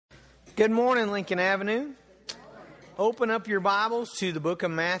Good morning, Lincoln Avenue. Open up your Bibles to the book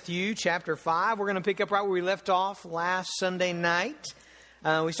of Matthew, chapter 5. We're going to pick up right where we left off last Sunday night.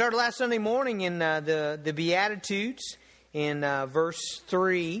 We started last Sunday morning in the Beatitudes in verse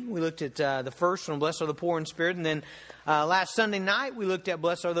 3. We looked at the first one, blessed are the poor in spirit. And then last Sunday night, we looked at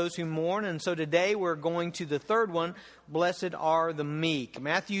blessed are those who mourn. And so today we're going to the third one, blessed are the meek.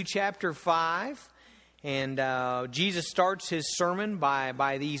 Matthew chapter 5. And Jesus starts his sermon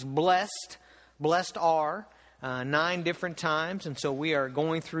by these blessed are, 9 different times. And so we are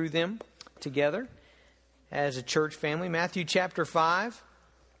going through them together as a church family. Matthew chapter 5.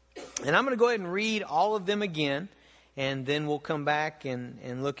 And I'm going to go ahead and read all of them again. And then we'll come back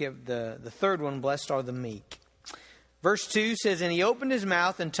and look at the third one, blessed are the meek. Verse 2 says, And he opened his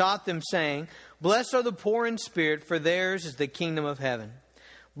mouth and taught them, saying, Blessed are the poor in spirit, for theirs is the kingdom of heaven.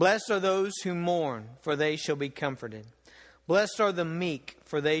 Blessed are those who mourn, for they shall be comforted. Blessed are the meek,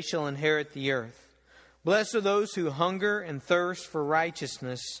 for they shall inherit the earth. Blessed are those who hunger and thirst for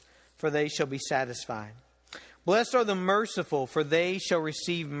righteousness, for they shall be satisfied. Blessed are the merciful, for they shall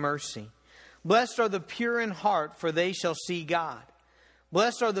receive mercy. Blessed are the pure in heart, for they shall see God.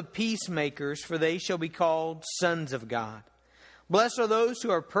 Blessed are the peacemakers, for they shall be called sons of God. Blessed are those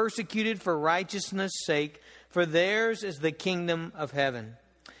who are persecuted for righteousness' sake, for theirs is the kingdom of heaven.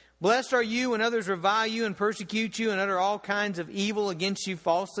 Blessed are you when others revile you and persecute you and utter all kinds of evil against you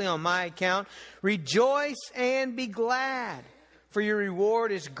falsely on my account. Rejoice and be glad, for your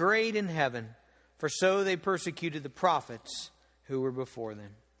reward is great in heaven. For so they persecuted the prophets who were before them.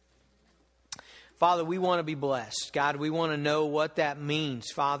 Father, we want to be blessed. God, we want to know what that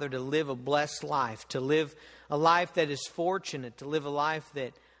means, Father, to live a blessed life, to live a life that is fortunate, to live a life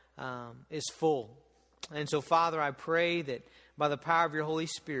that is full. And so, Father, I pray that by the power of your Holy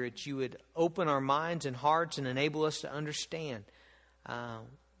Spirit, you would open our minds and hearts and enable us to understand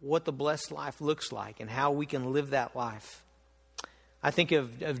what the blessed life looks like and how we can live that life. I think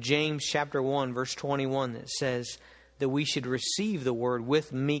of James chapter 1, verse 21, that says that we should receive the word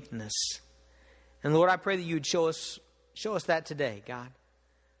with meekness. And Lord, I pray that you would show us that today, God.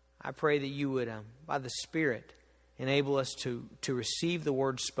 I pray that you would, by the Spirit, enable us to receive the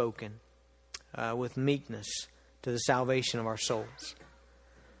word spoken with meekness, to the salvation of our souls.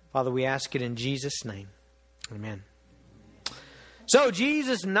 Father, we ask it in Jesus' name. Amen. So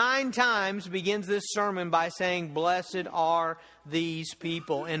Jesus 9 times begins this sermon by saying, Blessed are these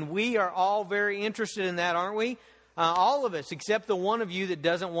people. And we are all very interested in that, aren't we? All of us, except the one of you that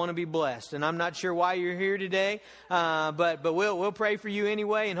doesn't want to be blessed. And I'm not sure why you're here today, but we'll pray for you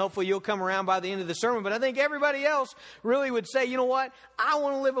anyway, and hopefully you'll come around by the end of the sermon. But I think everybody else really would say, you know what? I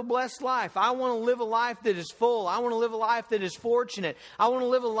want to live a blessed life. I want to live a life that is full. I want to live a life that is fortunate. I want to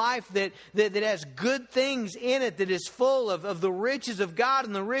live a life that has good things in it, that is full of the riches of God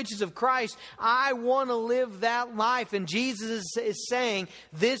and the riches of Christ. I want to live that life. And Jesus is saying,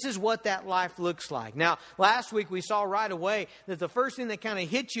 this is what that life looks like. Now, last week we saw right away that the first thing that kind of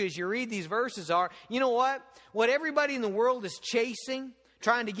hits you as you read these verses are, you know what? What everybody in the world is chasing,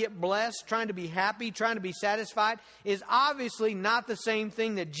 trying to get blessed, trying to be happy, trying to be satisfied, is obviously not the same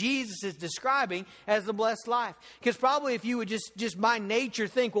thing that Jesus is describing as the blessed life. Because probably if you would just by nature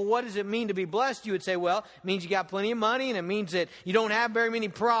think, well, what does it mean to be blessed? You would say, well, it means you got plenty of money, and it means that you don't have very many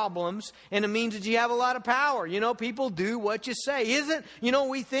problems, and it means that you have a lot of power. You know, people do what you say.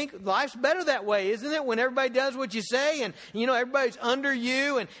 We think life's better that way, isn't it? When everybody does what you say, and, everybody's under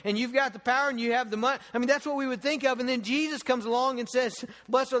you, and you've got the power, and you have the money. I mean, that's what we would think of. And then Jesus comes along and says,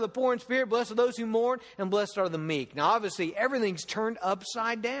 Blessed are the poor in spirit, blessed are those who mourn, and blessed are the meek. Now, obviously, everything's turned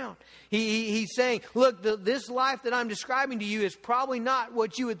upside down. He's saying, look, this life that I'm describing to you is probably not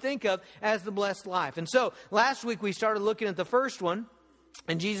what you would think of as the blessed life. And so, last week we started looking at the first one,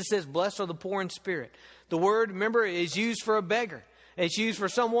 and Jesus says, blessed are the poor in spirit. The word, remember, is used for a beggar. It's used for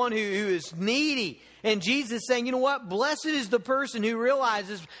someone who is needy. And Jesus is saying, you know what? Blessed is the person who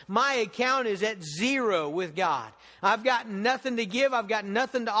realizes my account is at zero with God. I've got nothing to give. I've got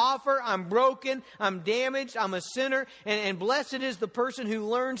nothing to offer. I'm broken. I'm damaged. I'm a sinner. And blessed is the person who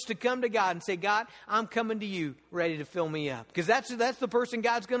learns to come to God and say, God, I'm coming to you ready to fill me up. Because that's the person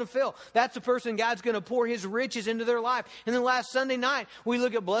God's going to fill. That's the person God's going to pour his riches into their life. And then last Sunday night, we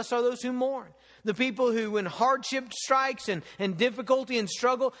look at blessed are those who mourn. The people who, when hardship strikes and difficulty difficulty and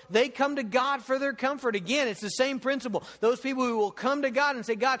struggle, they come to God for their comfort. Again, it's the same principle. Those people who will come to God and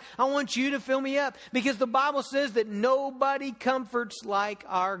say, God, I want you to fill me up. Because the Bible says that nobody comforts like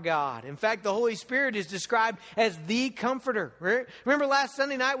our God. In fact, the Holy Spirit is described as the comforter. Remember last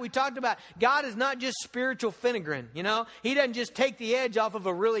Sunday night we talked about God is not just spiritual Finnegan, you know. He doesn't just take the edge off of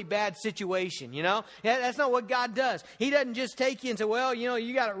a really bad situation, you know. That's not what God does. He doesn't just take you and say, well, you know,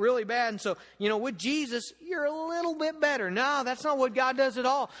 you got it really bad, and so, you know, with Jesus, you're a little bit better. No, that's not what God does at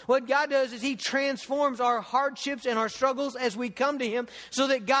all. What God does is He transforms our hardships and our struggles as we come to Him so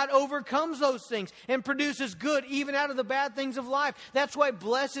that God overcomes those things and produces good even out of the bad things of life. That's why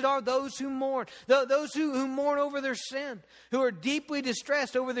blessed are those who mourn. Those who mourn over their sin, who are deeply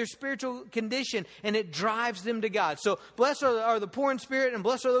distressed over their spiritual condition, and it drives them to God. So blessed are the poor in spirit and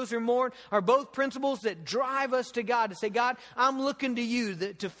blessed are those who mourn are both principles that drive us to God to say, God, I'm looking to you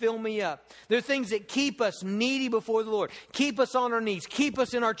to fill me up. They're things that keep us needy before the Lord, keep us on our knees, keep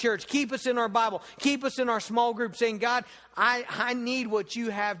us in our church, keep us in our Bible, keep us in our small group saying, God, I need what you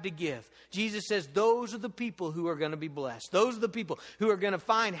have to give. Jesus says those are the people who are going to be blessed. Those are the people who are going to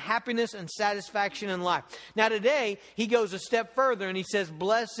find happiness and satisfaction in life. Now today, He goes a step further and He says,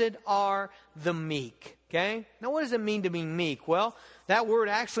 blessed are the meek. Okay? Now what does it mean to be meek? Well, that word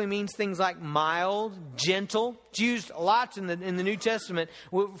actually means things like mild, gentle. It's used lots in the New Testament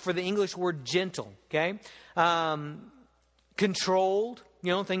for the English word gentle. Okay? Controlled,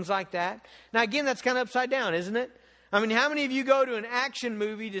 you know, things like that. Now again, that's kind of upside down, isn't it? I mean, how many of you go to an action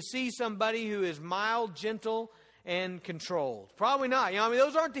movie to see somebody who is mild, gentle, and controlled? Probably not. You know, I mean,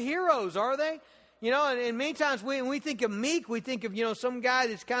 those aren't the heroes, are they? You know, and many times when we think of meek, we think of, you know, some guy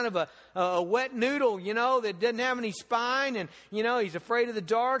that's kind of a wet noodle, you know, that doesn't have any spine and, you know, he's afraid of the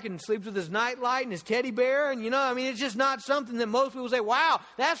dark and sleeps with his nightlight and his teddy bear. And, you know, I mean, it's just not something that most people say, wow,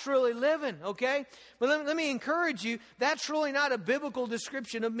 that's really living, okay? But let me encourage you, that's really not a biblical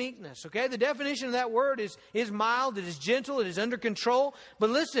description of meekness, okay? The definition of that word is mild, it is gentle, it is under control. But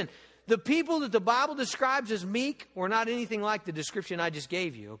listen, the people that the Bible describes as meek were not anything like the description I just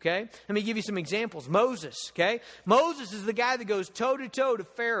gave you, okay? Let me give you some examples. Moses, okay? Moses is the guy that goes toe-to-toe to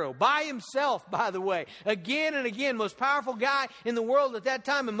Pharaoh, by himself, by the way. Again and again, most powerful guy in the world at that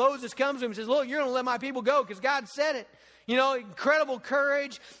time. And Moses comes to him and says, look, you're going to let my people go because God said it. You know, incredible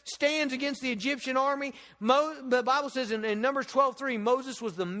courage, stands against the Egyptian army. The Bible says in Numbers 12:3, Moses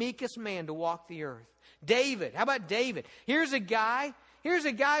was the meekest man to walk the earth. David, how about David? Here's a guy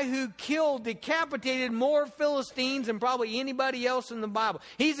who decapitated more Philistines than probably anybody else in the Bible.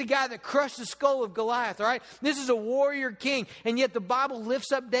 He's the guy that crushed the skull of Goliath, all right? This is a warrior king, and yet the Bible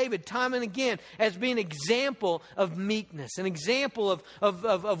lifts up David time and again as being an example of meekness, an example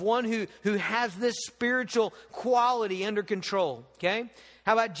of one who has this spiritual quality under control, okay?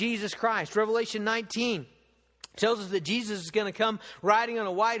 How about Jesus Christ? Revelation 19 tells us that Jesus is going to come riding on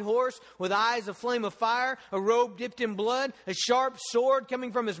a white horse with eyes of flame of fire, a robe dipped in blood, a sharp sword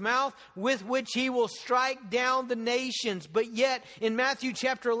coming from his mouth, with which he will strike down the nations. But yet, in Matthew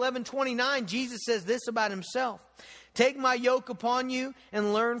chapter 11:29, Jesus says this about himself. Take my yoke upon you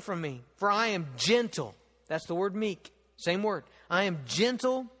and learn from me, for I am gentle. That's the word meek. Same word. I am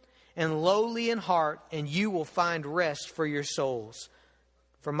gentle and lowly in heart, and you will find rest for your souls.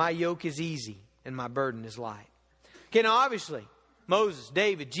 For my yoke is easy and my burden is light. Okay, now obviously, Moses,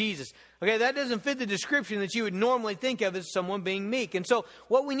 David, Jesus. Okay, that doesn't fit the description that you would normally think of as someone being meek. And so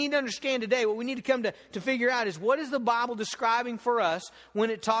what we need to understand today, what we need to come to figure out is what is the Bible describing for us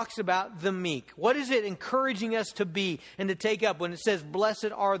when it talks about the meek? What is it encouraging us to be and to take up when it says, blessed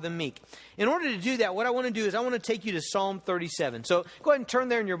are the meek? In order to do that, what I want to do is I want to take you to Psalm 37. So go ahead and turn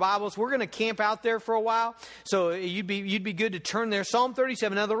there in your Bibles. We're going to camp out there for a while. So you'd be good to turn there. Psalm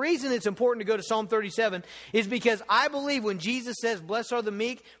 37. Now the reason it's important to go to Psalm 37 is because I believe when Jesus says, blessed are the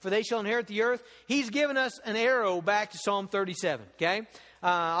meek, for they shall inherit the earth, He's given us an arrow back to Psalm 37, okay?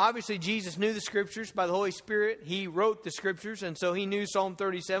 Obviously, Jesus knew the Scriptures by the Holy Spirit. He wrote the Scriptures, and so He knew Psalm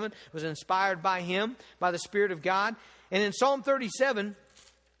 37 was inspired by Him, by the Spirit of God. And in Psalm 37,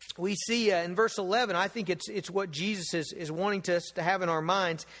 we see in verse 11, I think it's what Jesus is wanting us to have in our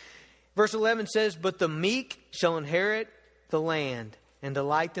minds. Verse 11 says, but the meek shall inherit the land and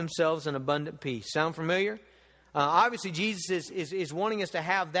delight themselves in abundant peace. Sound familiar? Obviously, Jesus is wanting us to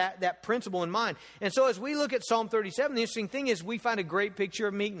have that principle in mind. And so as we look at Psalm 37, the interesting thing is we find a great picture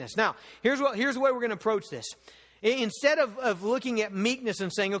of meekness. Now, here's the way we're going to approach this. Instead of looking at meekness and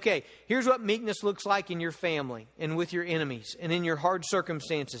saying, okay, here's what meekness looks like in your family and with your enemies and in your hard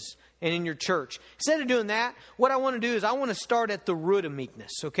circumstances. and in your church. Instead of doing that, what I want to do is I want to start at the root of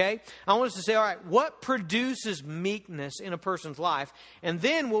meekness, okay? I want us to say, all right, what produces meekness in a person's life? And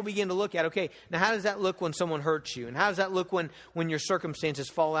then we'll begin to look at, okay, now how does that look when someone hurts you? And how does that look when your circumstances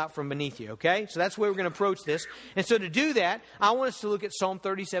fall out from beneath you, okay? So that's the way we're going to approach this. And so to do that, I want us to look at Psalm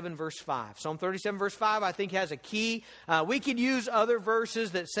 37, verse 5. Psalm 37, verse 5, I think has a key. We could use other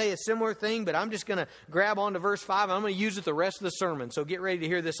verses that say a similar thing, but I'm just going to grab onto verse 5. I'm going to use it the rest of the sermon, so get ready to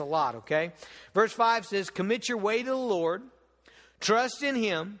hear this a lot. Okay? Verse 5 says, commit your way to the Lord, trust in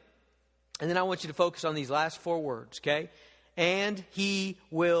Him, and then I want you to focus on these last 4 words, okay? And He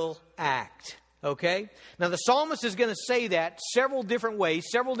will act. Okay? Now the psalmist is going to say that several different ways,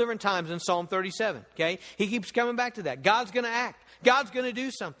 several different times in Psalm 37. Okay? He keeps coming back to that. God's going to act. God's going to do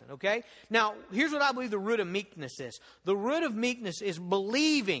something. Okay? Now, here's what I believe the root of meekness is. The root of meekness is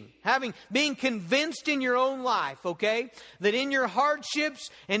believing, being convinced in your own life, okay, that in your hardships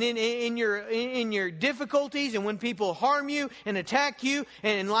and in your difficulties and when people harm you and attack you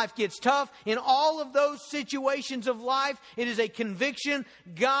and life gets tough, in all of those situations of life, it is a conviction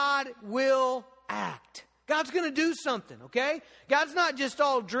God will act. God's going to do something, okay? God's not just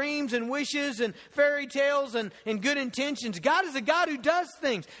all dreams and wishes and fairy tales and good intentions. God is a God who does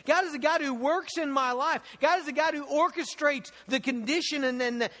things. God is a God who works in my life. God is a God who orchestrates the condition and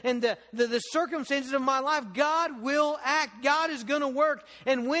the circumstances of my life. God will act. God is going to work.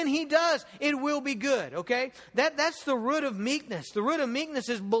 And when He does, it will be good, okay? That's the root of meekness. The root of meekness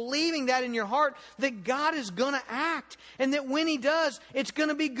is believing that in your heart that God is going to act. And that when He does, it's going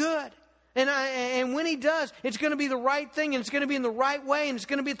to be good. And when He does, it's going to be the right thing, and it's going to be in the right way, and it's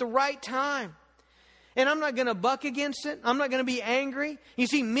going to be at the right time. And I'm not going to buck against it. I'm not going to be angry. You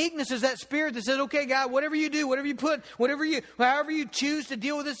see, meekness is that spirit that says, okay, God, whatever you do, whatever you put, however you choose to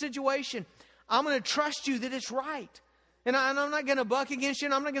deal with this situation, I'm going to trust you that it's right. And I'm not going to buck against you,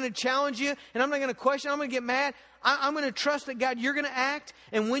 and I'm not going to challenge you, and I'm not going to question, I'm going to get mad. I'm going to trust that, God, you're going to act,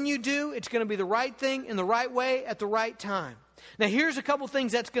 and when you do, it's going to be the right thing in the right way at the right time. Now, here's a couple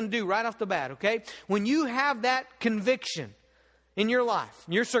things that's going to do right off the bat, okay? When you have that conviction in your life,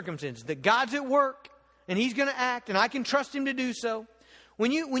 in your circumstances, that God's at work and He's going to act and I can trust Him to do so,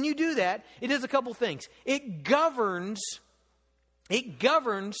 when you do that, it does a couple things. It governs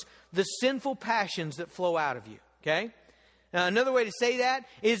the sinful passions that flow out of you, okay? Now, another way to say that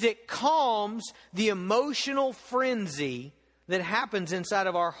is it calms the emotional frenzy that happens inside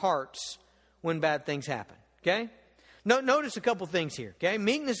of our hearts when bad things happen, okay? Notice a couple things here, okay?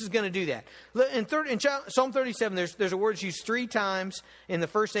 Meekness is going to do that. In Psalm 37, there's a word used 3 times in the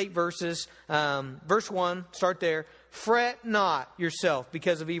first 8 verses. Verse 1, start there. Fret not yourself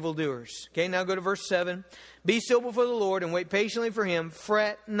because of evildoers. Okay, now go to verse 7. Be still before the Lord and wait patiently for Him.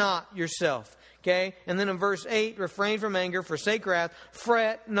 Fret not yourself. Okay, and then in verse 8, refrain from anger, forsake wrath.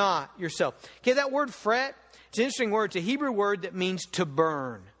 Fret not yourself. Okay, that word fret, it's an interesting word. It's a Hebrew word that means to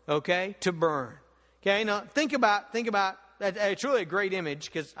burn. Okay, to burn. Okay, now think about that. It's really a great image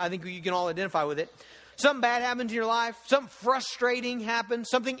because I think you can all identify with it. Something bad happens in your life. Something frustrating happens.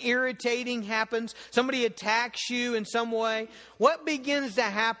 Something irritating happens. Somebody attacks you in some way. What begins to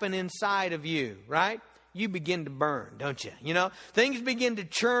happen inside of you, right? You begin to burn, don't you? You know, things begin to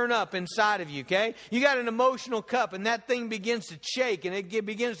churn up inside of you, okay? You got an emotional cup and that thing begins to shake and it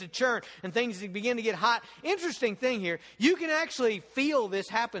begins to churn and things begin to get hot. Interesting thing here, you can actually feel this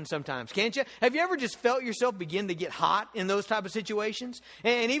happen sometimes, can't you? Have you ever just felt yourself begin to get hot in those type of situations?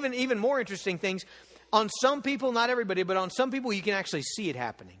 And even more interesting things, on some people, not everybody, but on some people, you can actually see it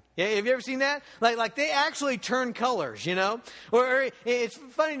happening. Yeah, have you ever seen that? Like they actually turn colors, you know? Or it's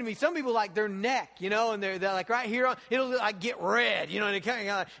funny to me. Some people like their neck, you know, and they're like right here, it'll like get red, you know, and it kind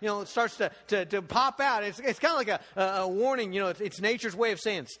of, you know, it starts to pop out. It's kind of like a warning, you know, it's nature's way of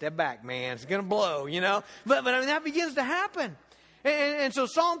saying, step back, man, it's going to blow, you know? But I mean, that begins to happen. And so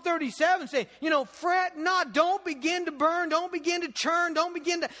Psalm 37 saying, you know, fret not, don't begin to burn, don't begin to churn, don't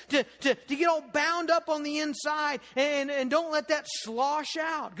begin to get all bound up on the inside, and don't let that slosh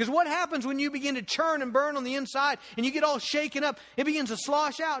out. Because what happens when you begin to churn and burn on the inside and you get all shaken up, it begins to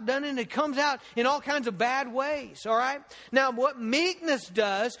slosh out, doesn't it? And it comes out in all kinds of bad ways, all right? Now, what meekness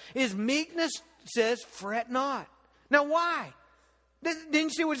does is meekness says, fret not. Now, why? Didn't you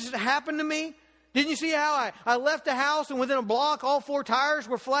see what just happened to me? Didn't you see how I left the house and within a block all 4 tires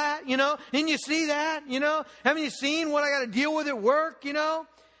were flat, you know? Didn't you see that, you know? Haven't you seen what I got to deal with at work, you know?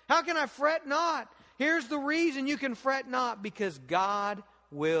 How can I fret not? Here's the reason you can fret not, because God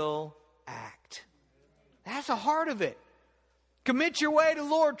will act. That's the heart of it. Commit your way to the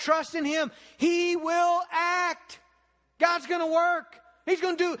Lord. Trust in Him. He will act. God's going to work. He's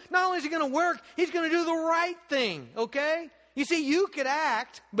going to do, not only is He going to work, He's going to do the right thing, okay? You see, you could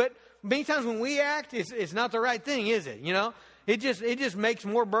act, but many times when we act, it's not the right thing, is it? You know, it just makes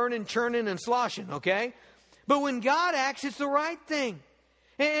more burning, churning, and sloshing, okay? But when God acts, it's the right thing.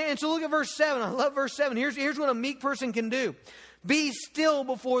 And so look at verse 7. I love verse 7. Here's what a meek person can do. Be still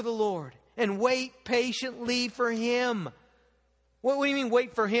before the Lord and wait patiently for Him. What do you mean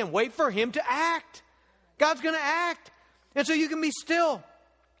wait for Him? Wait for Him to act. God's going to act. And so you can be still.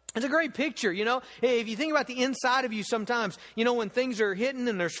 It's a great picture, you know. If you think about the inside of you sometimes, you know, when things are hitting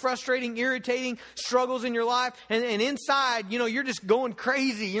and there's frustrating, irritating struggles in your life, and inside, you know, you're just going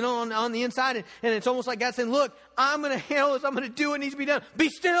crazy, you know, on the inside. And it's almost like God saying, look, I'm going to handle this. I'm going to do what needs to be done. Be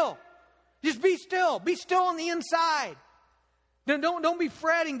still. Just be still. Be still on the inside. Don't be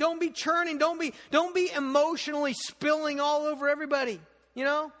fretting. Don't be churning. Don't be emotionally spilling all over everybody, you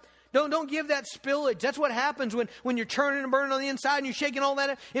know. Don't give that spillage. That's what happens when you're turning and burning on the inside and you're shaking all that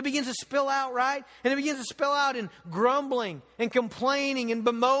up. It begins to spill out, right? And it begins to spill out in grumbling and complaining and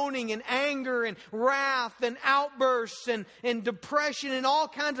bemoaning and anger and wrath and outbursts and depression and all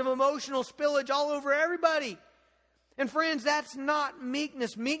kinds of emotional spillage all over everybody. And friends, that's not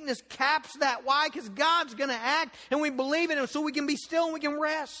meekness. Meekness caps that. Why? Because God's going to act and we believe in Him so we can be still and we can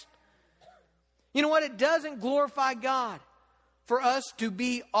rest. You know what? It doesn't glorify God for us to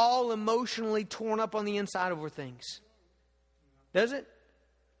be all emotionally torn up on the inside over things. Does it?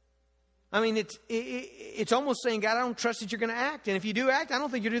 I mean, it's almost saying, God, I don't trust that you're going to act. And if you do act, I don't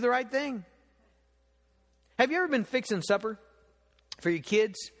think you do the right thing. Have you ever been fixing supper for your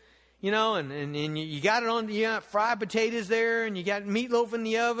kids? You know, and you got it on, you got fried potatoes there, and you got meatloaf in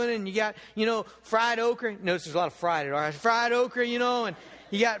the oven, and you got, you know, fried okra. Notice there's a lot of fried, all right? Fried okra, you know, and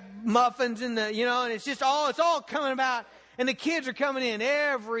you got muffins in the, you know, and it's all coming about. And the kids are coming in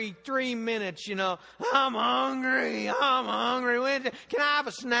every 3 minutes, you know. I'm hungry. Can I have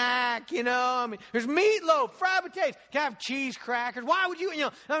a snack? You know, I mean, there's meatloaf, fried potatoes. Can I have cheese crackers? Why would you, you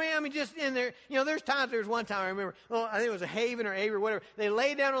know, I mean, just in there, you know, there was one time I remember, I think it was a Haven or Avery or whatever. They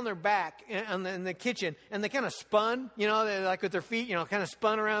lay down on their back in the kitchen and they kind of spun, you know, they like with their feet, you know, kind of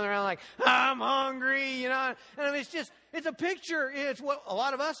spun around like, I'm hungry, you know. And I mean, it's a picture. It's what a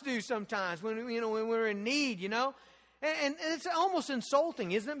lot of us do sometimes when we're in need, you know. And it's almost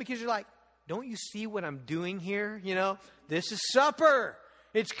insulting, isn't it? Because you're like, don't you see what I'm doing here? You know, this is supper.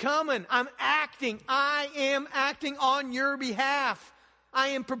 It's coming. I'm acting. I am acting on your behalf. I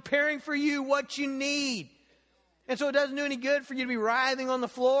am preparing for you what you need. And so it doesn't do any good for you to be writhing on the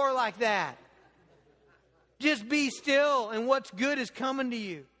floor like that. Just be still, and what's good is coming to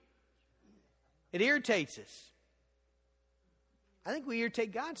you. It irritates us. I think we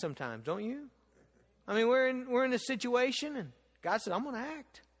irritate God sometimes, don't you? I mean, we're in a situation, and God said, I'm going to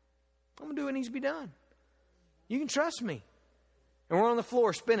act. I'm going to do what needs to be done. You can trust me. And we're on the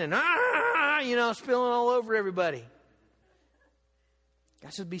floor spinning, you know, spilling all over everybody.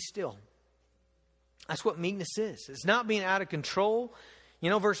 God said, be still. That's what meekness is. It's not being out of control. You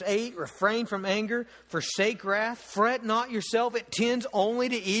know, verse 8, refrain from anger, forsake wrath, fret not yourself, it tends only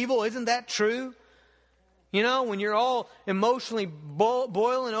to evil. Isn't that true? You know, when you're all emotionally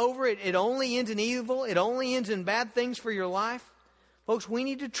boiling over it, it only ends in evil. It only ends in bad things for your life. Folks, we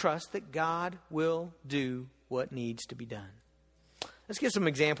need to trust that God will do what needs to be done. Let's get some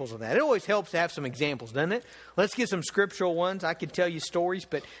examples of that. It always helps to have some examples, doesn't it? Let's get some scriptural ones. I could tell you stories,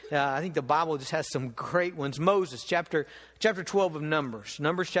 but I think the Bible just has some great ones. Moses, chapter 12 of Numbers.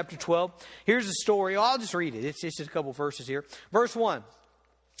 Numbers chapter 12. Here's the story. I'll just read it. It's just a couple verses here. Verse 1.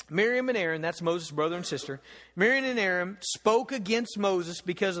 Miriam and Aaron, that's Moses' brother and sister. Miriam and Aaron spoke against Moses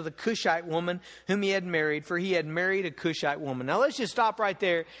because of the Cushite woman whom he had married, for he had married a Cushite woman. Now let's just stop right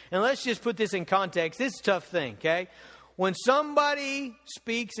there and let's just put this in context. This is a tough thing, okay? When somebody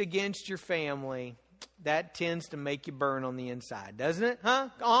speaks against your family, that tends to make you burn on the inside, doesn't it? Huh?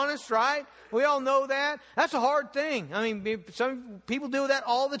 Honest, right? We all know that. That's a hard thing. I mean, some people do that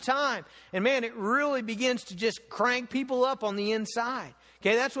all the time. And man, it really begins to just crank people up on the inside.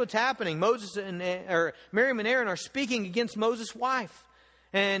 Okay, that's what's happening. Miriam and Aaron are speaking against Moses' wife.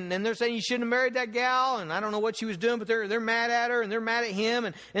 And they're saying you shouldn't have married that gal, and I don't know what she was doing, but they're mad at her, and they're mad at him.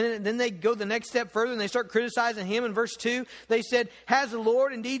 And then they go the next step further, and they start criticizing him. In verse 2, they said, has the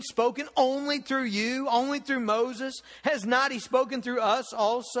Lord indeed spoken only through you, only through Moses? Has not He spoken through us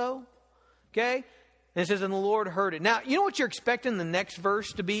also? Okay? And it says, and the Lord heard it. Now, you know what you're expecting the next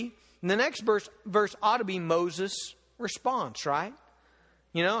verse to be? And the next verse ought to be Moses' response, right?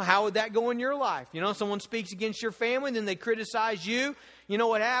 You know, how would that go in your life? You know, someone speaks against your family, then they criticize you. You know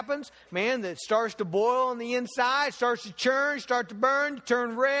what happens? Man, that starts to boil on the inside, starts to churn, start to burn,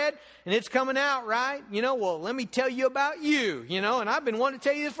 turn red, and it's coming out, right? You know, well, let me tell you about you, you know, and I've been wanting to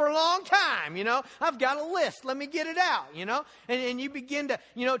tell you this for a long time, you know. I've got a list. Let me get it out, you know. And you begin to,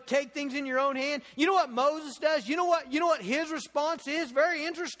 you know, take things in your own hand. You know what Moses does? You know what his response is? Very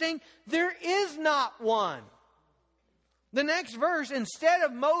interesting. There is not one. The next verse, instead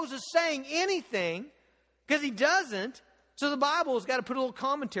of Moses saying anything, because he doesn't, so the Bible has got to put a little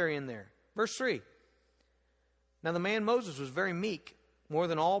commentary in there. Verse 3. Now the man Moses was very meek, more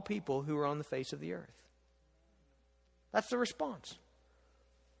than all people who were on the face of the earth. That's the response.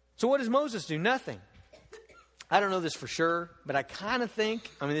 So what does Moses do? Nothing. I don't know this for sure, but I kind of think,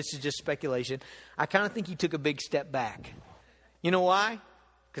 I mean, this is just speculation, I kind of think he took a big step back. You know why?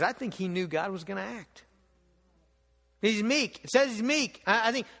 Because I think he knew God was going to act. He's meek. It says he's meek.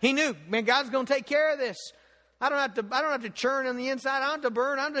 I think he knew, man, God's going to take care of this. I don't have to churn on the inside. I don't have to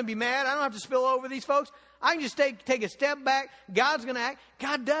burn. I don't have to be mad. I don't have to spill over these folks. I can just take a step back. God's going to act.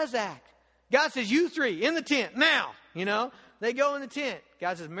 God does act. God says, you three in the tent now. You know, they go in the tent.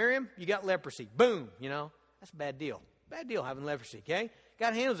 God says, Miriam, you got leprosy. Boom. You know, that's a bad deal. Bad deal having leprosy. Okay.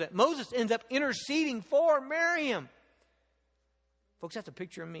 God handles it. Moses ends up interceding for Miriam. Folks, that's a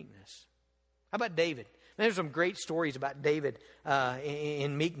picture of meekness. How about David? There's some great stories about David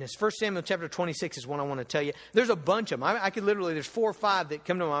in meekness. 1 Samuel chapter 26 is one I want to tell you. There's a bunch of them. I could literally, there's 4 or 5 that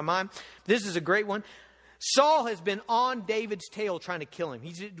come to my mind. This is a great one. Saul has been on David's tail trying to kill him.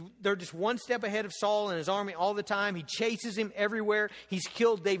 They're just one step ahead of Saul and his army all the time. He chases him everywhere. He's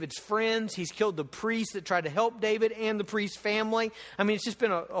killed David's friends. He's killed the priests that tried to help David and the priest's family. I mean, it's just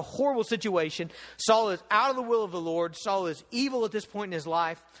been a horrible situation. Saul is out of the will of the Lord. Saul is evil at this point in his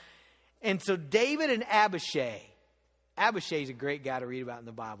life. And so David and Abishai is a great guy to read about in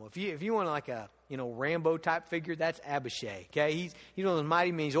the Bible. If you want like a, you know, Rambo type figure, that's Abishai. Okay, he's one of those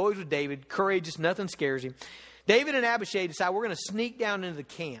mighty men. He's always with David, courageous, nothing scares him. David and Abishai decide we're going to sneak down into the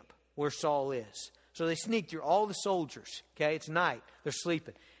camp where Saul is. So they sneak through all the soldiers. Okay, it's night, they're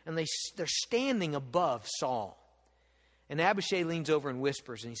sleeping, and they're standing above Saul. And Abishai leans over and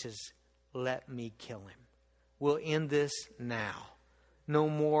whispers, and he says, "Let me kill him. We'll end this now." No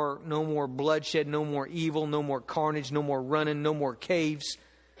more bloodshed, no more evil, no more carnage, no more running, no more caves.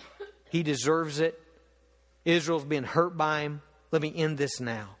 He deserves it. Israel's been hurt by him. Let me end this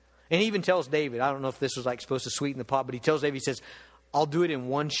now. And he even tells David, I don't know if this was like supposed to sweeten the pot, but he tells David, he says, I'll do it in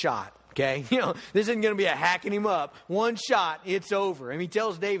one shot. Okay? You know, this isn't going to be a hacking him up. One shot, it's over. And he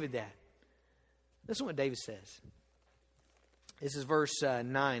tells David that. Listen to what David says. This is verse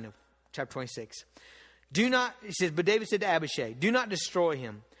 9 of chapter 26. He says, but David said to Abishai, do not destroy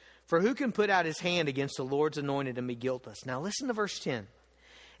him, for who can put out his hand against the Lord's anointed and be guiltless? Now listen to verse 10.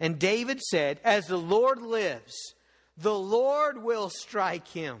 And David said, as the Lord lives, the Lord will strike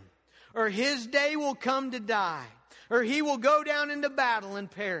him, or his day will come to die, or he will go down into battle and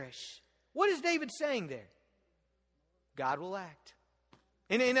perish. What is David saying there? God will act.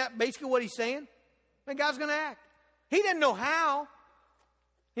 And ain't that basically what he's saying? And God's going to act. He didn't know how.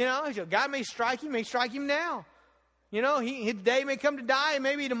 You know, he said, God may strike him now. You know, his day may come to die, and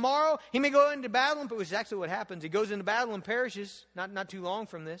maybe tomorrow he may go into battle, which is actually what happens. He goes into battle and perishes, not too long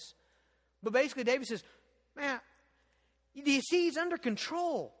from this. But basically David says, man, do you see he's under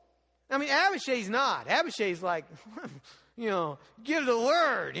control? I mean, Abishai's not. Abishai's like, you know, give the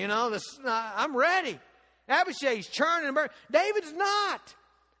word, you know, I'm ready. Abishai's churning and burning. David's not.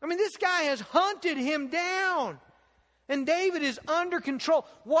 I mean, this guy has hunted him down. And David is under control.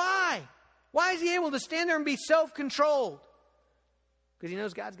 Why? Why is he able to stand there and be self-controlled? Because he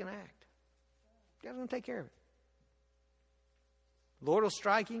knows God's going to act. God's going to take care of it. The Lord will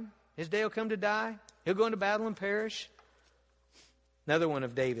strike him. His day will come to die. He'll go into battle and perish. Another one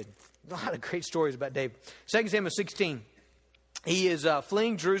of David. A lot of great stories about David. 2 Samuel 16. He is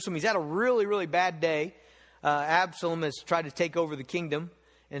fleeing Jerusalem. He's had a really, really bad day. Absalom has tried to take over the kingdom.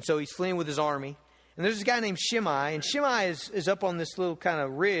 And so he's fleeing with his army. And there's this guy named Shimei, and Shimei is up on this little kind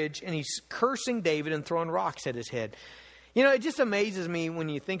of ridge, and he's cursing David and throwing rocks at his head. You know, it just amazes me when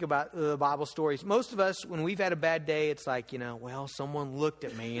you think about the Bible stories. Most of us, when we've had a bad day, it's like, you know, well, someone looked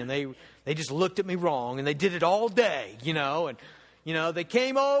at me, and they just looked at me wrong, and they did it all day, you know. And, you know, they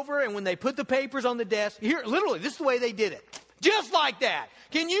came over, and when they put the papers on the desk, here, literally, this is the way they did it. Just like that.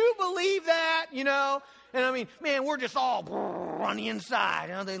 Can you believe that, you know? And I mean, man, we're just all on the inside.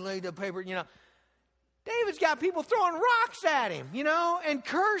 You know, they laid the paper, you know. David's got people throwing rocks at him, you know, and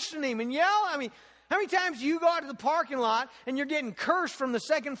cursing him and yelling. I mean, how many times you go out to the parking lot and you're getting cursed from the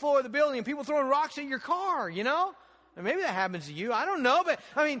second floor of the building and people throwing rocks at your car, you know? Maybe that happens to you. I don't know, but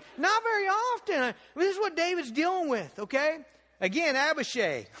I mean, not very often. This is what David's dealing with, okay? Again,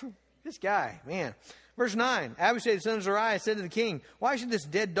 Abishai. This guy, man. Verse 9, Abishai the son of Zeruiah said to the king, why should this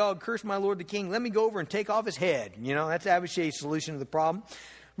dead dog curse my lord the king? Let me go over and take off his head. You know, that's Abishai's solution to the problem.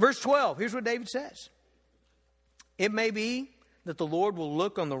 Verse 12, here's what David says. It may be that the Lord will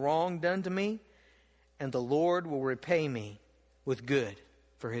look on the wrong done to me, and the Lord will repay me with good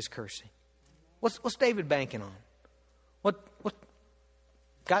for his cursing. What's David banking on?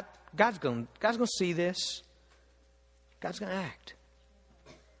 God's going to see this. God's going to act.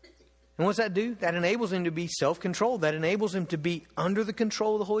 And what's that do? That enables him to be self-controlled. That enables him to be under the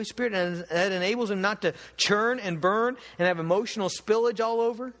control of the Holy Spirit. And that enables him not to churn and burn and have emotional spillage all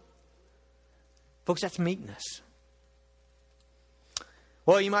over. Folks, that's meekness.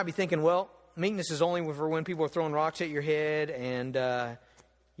 Well, you might be thinking, well, meekness is only for when people are throwing rocks at your head and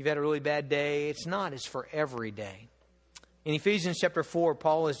you've had a really bad day. It's not. It's for every day. In Ephesians chapter 4,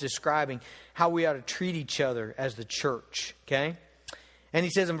 Paul is describing how we ought to treat each other as the church. Okay? And he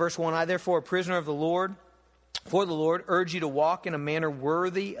says in verse 1, I therefore, a prisoner of the Lord, for the Lord, urge you to walk in a manner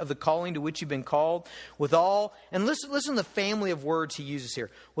worthy of the calling to which you've been called, with all, and listen to the family of words he uses here,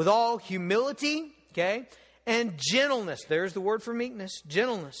 with all humility, okay, and gentleness. There's the word for meekness,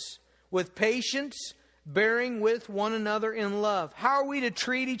 gentleness, with patience, bearing with one another in love. How are we to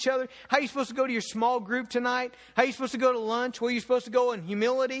treat each other? How are you supposed to go to your small group tonight? How are you supposed to go to lunch? Where are you supposed to go in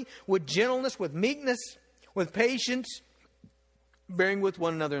humility, with gentleness, with meekness, with patience, bearing with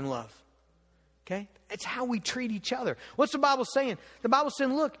one another in love. Okay? It's how we treat each other. What's the Bible saying? The Bible's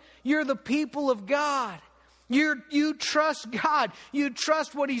saying, look, you're the people of God. You trust God. You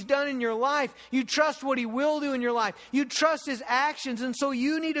trust what He's done in your life. You trust what He will do in your life. You trust His actions. And so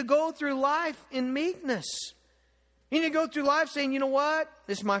you need to go through life in meekness. You need to go through life saying, you know what?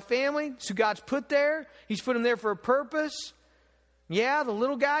 This is my family. It's who God's put there. He's put them there for a purpose. Yeah, the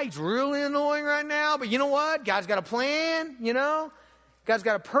little guy, he's really annoying right now. But you know what? God's got a plan, you know. God's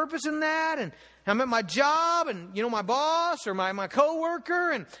got a purpose in that. And I'm at my job and, you know, my boss or my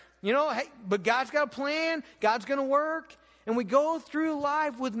coworker. And, you know, hey, but God's got a plan. God's going to work. And we go through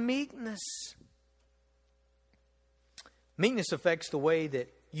life with meekness. Meekness affects the way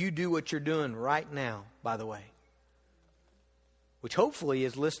that you do what you're doing right now, by the way. Which hopefully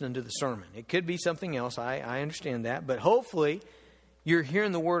is listening to the sermon. It could be something else. I understand that. But hopefully you're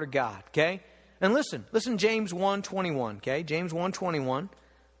hearing the Word of God, okay? And listen James 1:21, okay? James 1:21. I'm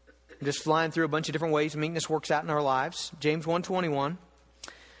just flying through a bunch of different ways meekness works out in our lives. James 1:21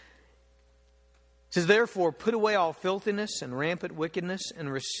 says, therefore, put away all filthiness and rampant wickedness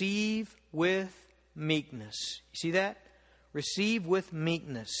and receive with meekness. You see that? Receive with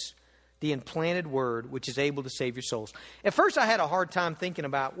meekness the implanted word which is able to save your souls. At first I had a hard time thinking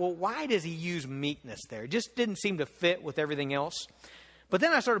about, well, why does he use meekness there? It just didn't seem to fit with everything else. But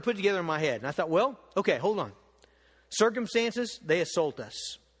then I started putting it together in my head. And I thought, well, okay, hold on. Circumstances, they assault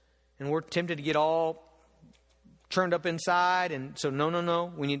us. And we're tempted to get all turned up inside. And so,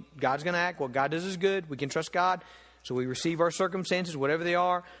 no. God's going to act. What God does is good. We can trust God. So we receive our circumstances, whatever they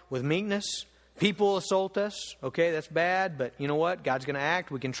are, with meekness. People assault us. Okay, that's bad. But you know what? God's going to act.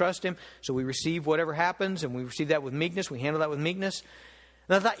 We can trust Him. So we receive whatever happens. And we receive that with meekness. We handle that with meekness.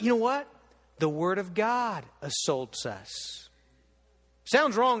 And I thought, you know what? The Word of God assaults us.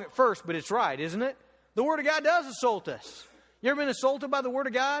 Sounds wrong at first, but it's right, isn't it? The Word of God does assault us. You ever been assaulted by the Word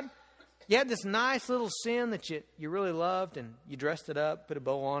of God? You had this nice little sin that you really loved, and you dressed it up, put a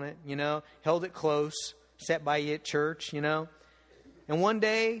bow on it, you know, held it close, sat by you at church, you know. And one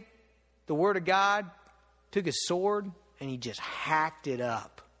day, the Word of God took his sword, and he just hacked it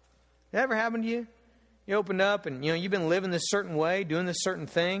up. Did that ever happen to you? You opened up, and, you know, you've been living this certain way, doing this certain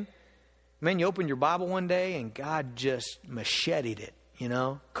thing. Man, you opened your Bible one day, and God just macheted it. You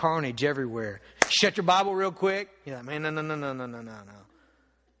know, carnage everywhere. Shut your Bible real quick. You're like, man, no.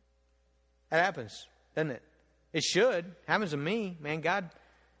 That happens, doesn't it? It should. Happens to me. Man, God.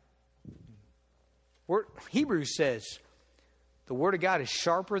 Hebrews says, the Word of God is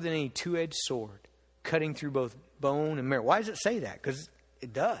sharper than any two-edged sword, cutting through both bone and marrow. Why does it say that? Because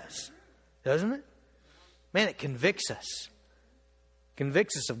it does. Doesn't it? Man, it convicts us.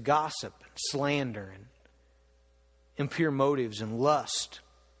 Convicts us of gossip and slander and impure motives and lust.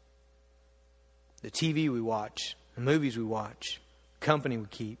 The TV we watch, the movies we watch, the company we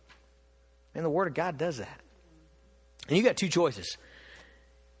keep. And the Word of God does that. And you got two choices.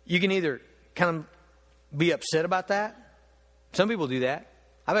 You can either kind of be upset about that. Some people do that.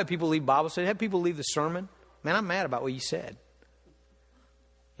 I've had people leave Bible study. I've had people leave the sermon. Man, I'm mad about what you said.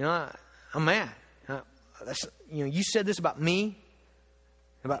 You know, I'm mad. You said this about me,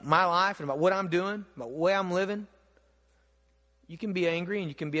 about my life, and about what I'm doing, about the way I'm living. You can be angry and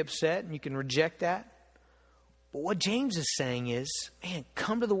you can be upset and you can reject that. But what James is saying is, man,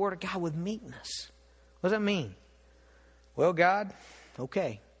 come to the Word of God with meekness. What does that mean? Well, God,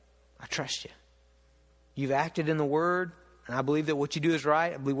 okay, I trust you. You've acted in the Word, and I believe that what you do is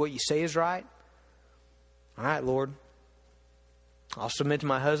right. I believe what you say is right. All right, Lord. I'll submit to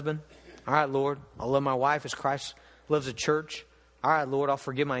my husband. All right, Lord. I'll love my wife as Christ loves the church. All right, Lord. I'll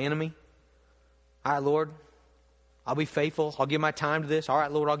forgive my enemy. All right, Lord. I'll be faithful. I'll give my time to this. All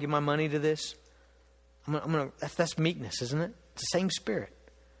right, Lord. I'll give my money to this. That's meekness, isn't it? It's the same spirit.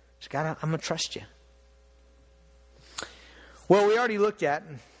 So God, I'm going to trust you. Well, we already looked at,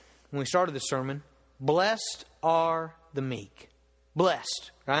 when we started the sermon, blessed are the meek.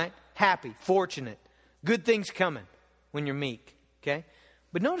 Blessed, right? Happy, fortunate. Good things coming when you're meek, okay?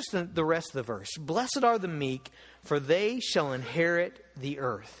 But notice the rest of the verse. Blessed are the meek, for they shall inherit the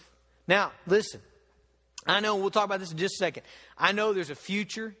earth. Now, listen. I know, we'll talk about this in just a second. I know there's a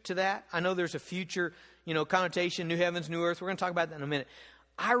future to that. I know there's a future, connotation, new heavens, new earth. We're going to talk about that in a minute.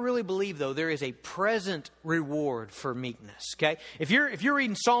 I really believe, though, there is a present reward for meekness, okay? If you're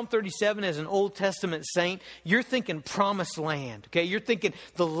reading Psalm 37 as an Old Testament saint, you're thinking promised land, okay? You're thinking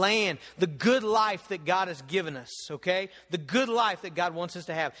the land, the good life that God has given us, okay? The good life that God wants us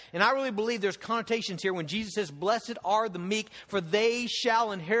to have. And I really believe there's connotations here when Jesus says, blessed are the meek, for they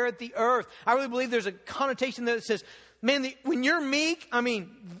shall inherit the earth. I really believe there's a connotation there that says, man, when you're meek,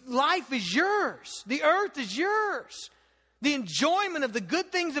 life is yours. The earth is yours. The enjoyment of the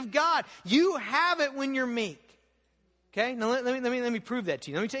good things of God, you have it when you're meek. Okay? Now let me prove that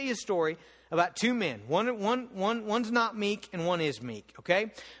to you. Let me tell you a story about two men. One's not meek and one is meek.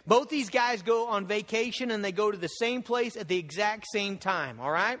 Okay? Both these guys go on vacation and they go to the same place at the exact same time.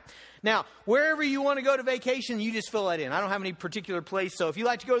 All right? Now, wherever you want to go to vacation, you just fill that in. I don't have any particular place. So if you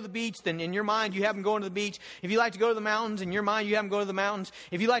like to go to the beach, then in your mind, you have them going to the beach. If you like to go to the mountains, in your mind, you have them going to the mountains.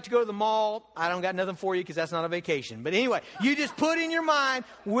 If you like to go to the mall, I don't got nothing for you because that's not a vacation. But anyway, you just put in your mind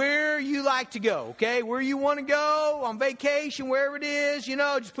where you like to go, okay? Where you want to go on vacation, wherever it is,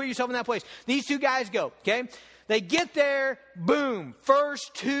 just put yourself in that place. These two guys go, okay? They get there, boom,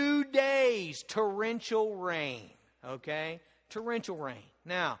 first 2 days, torrential rain, okay? Torrential rain.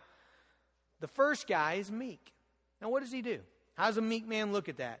 Now, the first guy is meek. Now, what does he do? How does a meek man look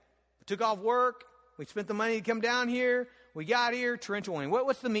at that? We took off work. We spent the money to come down here. We got here. Torrential rain.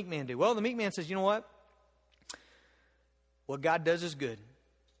 What's the meek man do? Well, the meek man says, you know what? What God does is good.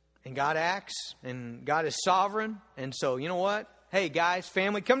 And God acts. And God is sovereign. And so, you know what? Hey, guys,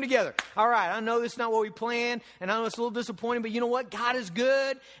 family, come together. All right, I know this is not what we planned, and I know it's a little disappointing, but you know what? God is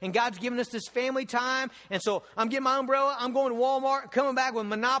good, and God's given us this family time, and so I'm getting my umbrella. I'm going to Walmart, coming back with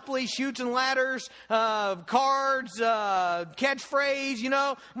Monopoly, Chutes and Ladders, cards, catchphrase,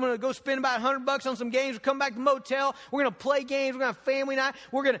 I'm going to go spend about $100 on some games. We'll come back to the motel. We're going to play games. We're going to have family night.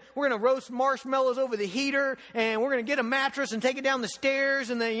 We're going to roast marshmallows over the heater, and we're going to get a mattress and take it down the stairs,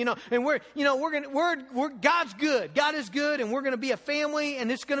 and then, and we're God's good. God is good, and we're going to be a family,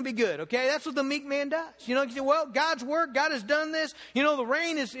 and it's going to be good, okay? That's what the meek man does. You say, well, God's work, God has done this. The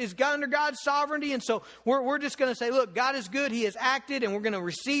rain is under God's sovereignty, and so we're just going to say, look, God is good, He has acted, and we're going to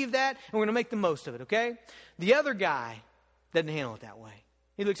receive that, and we're going to make the most of it, okay? The other guy doesn't handle it that way.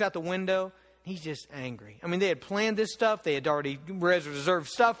 He looks out the window, he's just angry. They had planned this stuff. They had already reserved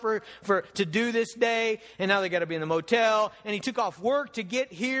stuff to do this day. And now they got to be in the motel. And he took off work to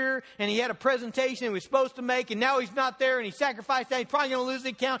get here. And he had a presentation he was supposed to make. And now he's not there. And he sacrificed that. He's probably going to lose the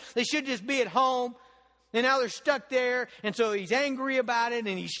account. They should just be at home. And now they're stuck there. And so he's angry about it.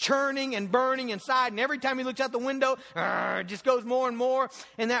 And he's churning and burning inside. And every time he looks out the window, it just goes more and more.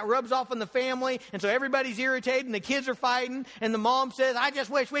 And that rubs off on the family. And so everybody's irritated. And the kids are fighting. And the mom says, I just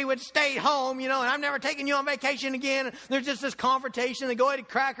wish we would stay home, and I'm never taking you on vacation again. And there's just this confrontation. They go ahead and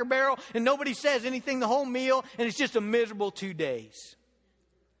Cracker Barrel. And nobody says anything the whole meal. And it's just a miserable 2 days.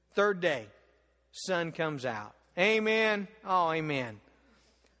 Third day, sun comes out. Amen. Oh, amen.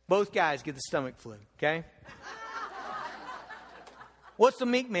 Both guys get the stomach flu, okay? What's the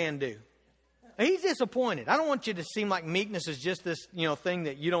meek man do? He's disappointed. I don't want you to seem like meekness is just this, thing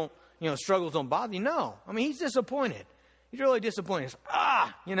that you don't, struggles don't bother you. No. He's disappointed. He's really disappointed.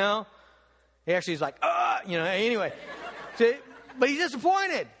 He actually is like, anyway. So, but he's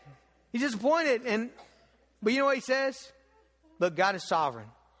disappointed. He's disappointed. But you know what he says? Look, God is sovereign.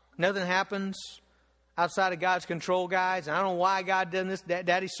 Nothing happens outside of God's control, guys. And I don't know why God done this.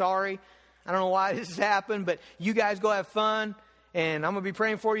 Daddy's sorry. I don't know why this has happened, but you guys go have fun. And I'm going to be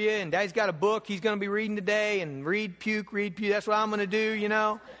praying for you. And Daddy's got a book he's going to be reading today. And read, puke. That's what I'm going to do,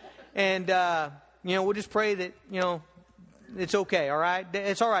 And, we'll just pray that, it's okay, all right?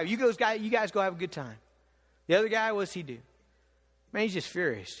 It's all right. You guys go have a good time. The other guy, what's he do? Man, he's just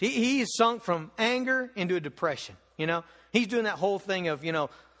furious. He is sunk from anger into a depression, you know. He's doing that whole thing of, you know,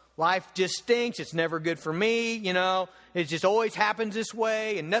 life just stinks. It's never good for me, you know. It just always happens this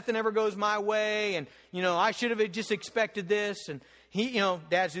way, and nothing ever goes my way. And, you know, I should have just expected this. And he, you know,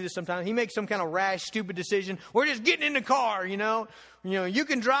 dads do this sometimes. He makes some kind of rash, stupid decision. We're just getting in the car, you know. You know, you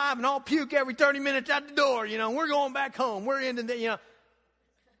can drive and I'll puke every 30 minutes out the door, you know. We're going back home. We're into the, you know.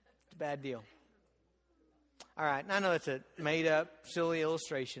 It's a bad deal. All right, I know it's a made-up, silly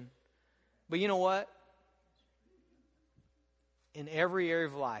illustration. But you know what? In every area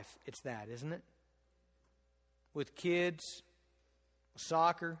of life, it's that, isn't it? With kids, with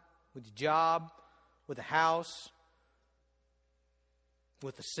soccer, with your job, with a house,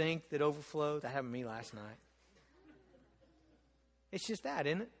 with the sink that overflowed. That happened to me last night. It's just that,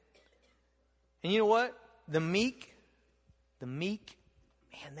 isn't it? And you know what? The meek, man,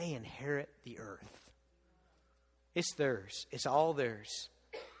 they inherit the earth. It's theirs. It's all theirs.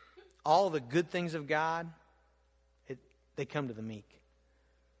 All the good things of God, they come to the meek.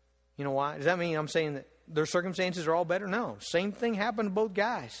 You know why? Does that mean I'm saying that their circumstances are all better? No. Same thing happened to both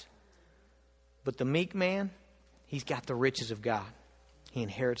guys. But the meek man, he's got the riches of God. He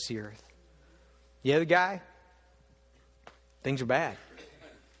inherits the earth. The other guy, things are bad.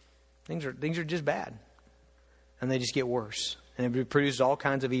 Things are just bad. And they just get worse. And it produces all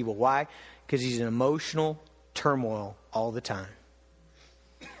kinds of evil. Why? Because he's in emotional turmoil all the time.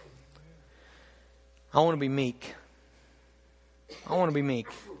 I want to be meek. I want to be meek.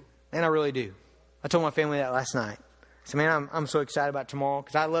 And I really do. I told my family that last night. I said, man, I'm so excited about tomorrow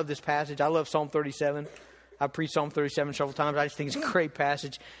because I love this passage. I love Psalm 37. I've preached Psalm 37 several times. I just think it's a great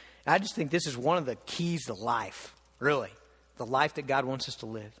passage. I just think this is one of the keys to life, really. The life that God wants us to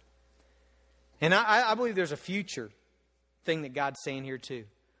live. And I believe there's a future thing that God's saying here too.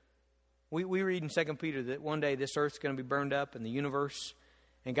 We read in 2 Peter that one day this earth's going to be burned up in the universe,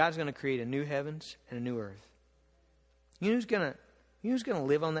 and God's going to create a new heavens and a new earth. You know who's going to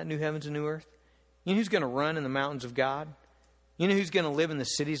live on that new heavens and new earth? You know who's going to run in the mountains of God? You know who's going to live in the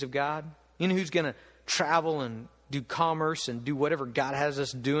cities of God? You know who's going to travel and do commerce and do whatever God has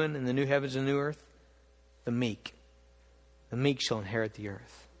us doing in the new heavens and new earth? The meek. The meek shall inherit the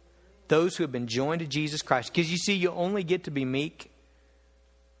earth. Those who have been joined to Jesus Christ. Because you see, you only get to be meek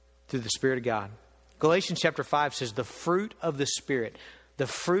through the Spirit of God. Galatians chapter 5 says the fruit of the Spirit. The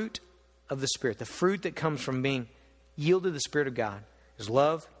fruit of the Spirit. The fruit that comes from being yielded to the Spirit of God is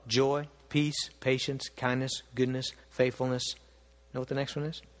love, joy, peace, patience, kindness, goodness, faithfulness. Know what the next one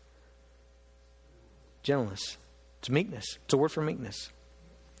is? Gentleness. It's meekness. It's a word for meekness.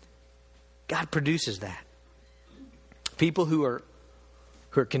 God produces that. People who are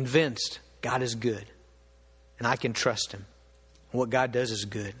convinced God is good and I can trust Him. And what God does is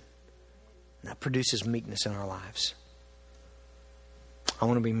good. And that produces meekness in our lives. I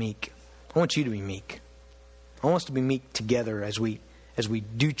want to be meek. I want you to be meek. I want us to be meek together as we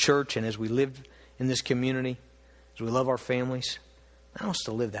do church and as we live in this community, as we love our families. I want us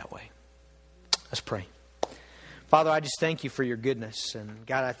to live that way. Let's pray. Father, I just thank you for your goodness. And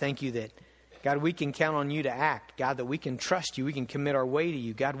God, I thank you that, God, we can count on you to act. God, that we can trust you. We can commit our way to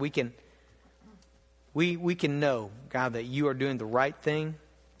you. God, we can know, God, that you are doing the right thing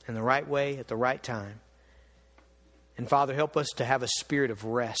in the right way at the right time. And Father, help us to have a spirit of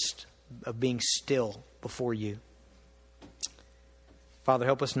rest, of being still before you. Father,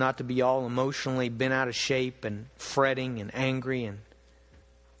 help us not to be all emotionally bent out of shape and fretting and angry and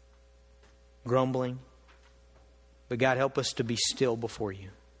grumbling. But God, help us to be still before you.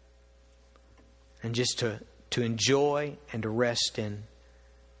 And just to enjoy and to rest in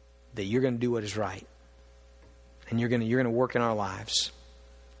that you're going to do what is right. And you're going to work in our lives.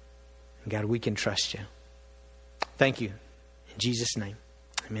 And God, we can trust you. Thank you. In Jesus' name,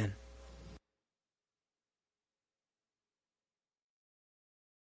 amen.